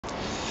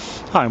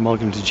Hi and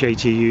welcome to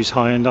JT Used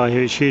Hyundai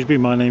here at Shrewsbury.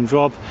 My name's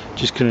Rob.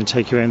 Just going to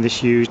take you around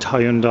this used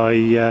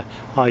Hyundai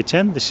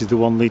i10. This is the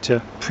 1 litre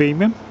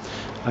premium.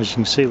 As you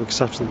can see, it looks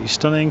absolutely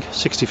stunning.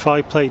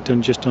 65 plate,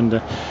 done just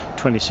under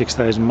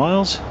 26,000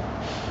 miles.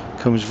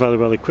 Comes very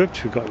well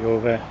equipped. We've got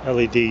your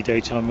LED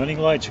daytime running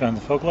lights around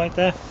the fog light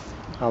there.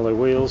 Alloy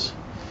wheels,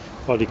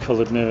 body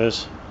coloured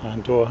mirrors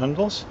and door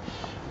handles.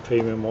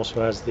 Premium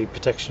also has the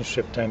protection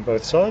strip down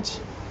both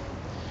sides.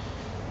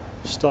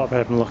 Start by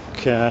having a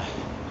look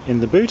in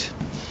the boot.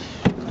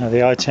 Now the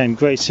i10,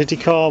 great city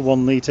car,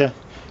 1 litre,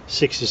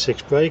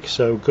 66 brake,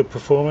 so good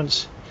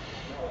performance.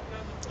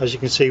 As you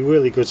can see,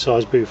 really good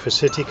size boot for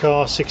city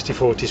car.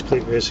 60/40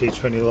 split rear seats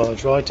for any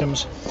larger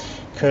items.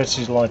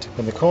 Courtesy light up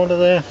in the corner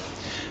there.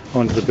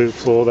 Onto the boot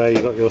floor there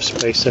you've got your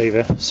space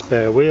saver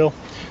spare wheel.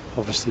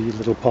 Obviously your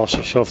little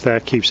parcel shelf there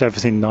keeps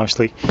everything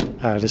nicely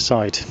out of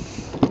sight.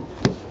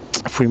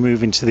 If we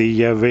move into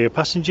the rear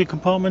passenger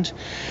compartment,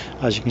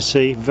 as you can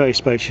see, very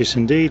spacious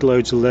indeed,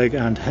 loads of leg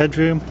and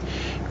headroom.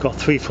 Got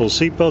 3 full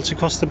seat belts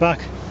across the back,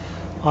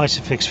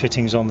 Isofix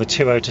fittings on the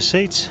 2 outer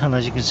seats, and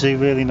as you can see,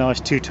 really nice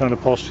 2-tone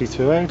upholstery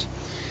throughout.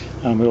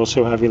 And we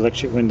also have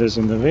electric windows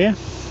in the rear.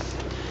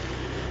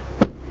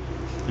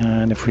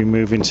 And if we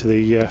move into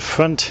the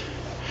front,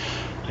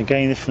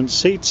 again the front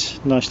seats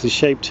nicely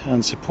shaped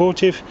and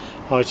supportive,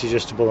 height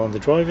adjustable on the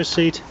driver's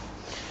seat.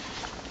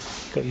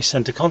 Got your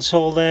centre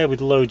console there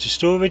with loads of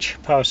storage,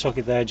 power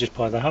socket there just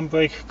by the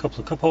handbrake, a couple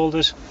of cup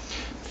holders,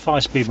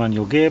 5-speed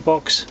manual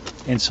gearbox.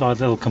 Inside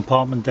the little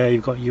compartment there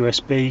you've got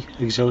USB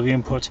auxiliary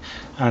input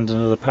and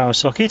another power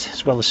socket,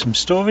 as well as some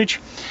storage.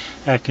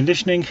 Air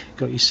conditioning,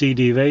 got your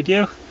CD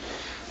radio.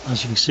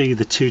 As you can see,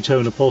 the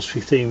 2-tone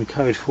upholstery theme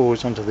carried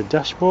forwards onto the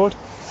dashboard.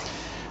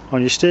 On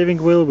your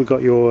steering wheel we've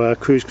got your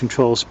cruise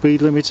control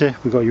speed limiter,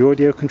 we've got your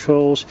audio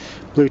controls,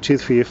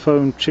 Bluetooth for your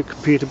phone,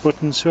 computer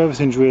buttons, so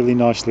everything's really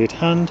nicely at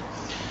hand.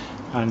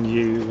 And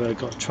you've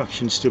got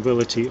traction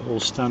stability all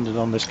standard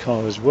on this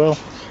car as well.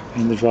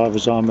 In the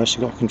driver's armrest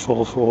you've got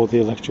control for all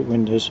the electric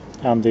windows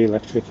and the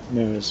electric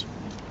mirrors.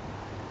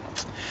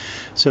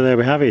 So there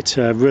we have it,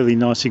 a really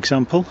nice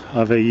example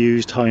of a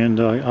used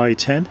Hyundai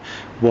i10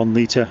 1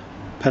 litre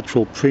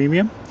petrol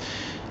premium.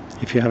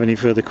 If you have any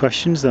further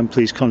questions then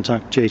please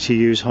contact JT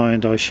Used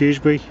Hyundai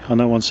Shrewsbury on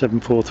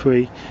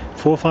 01743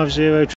 450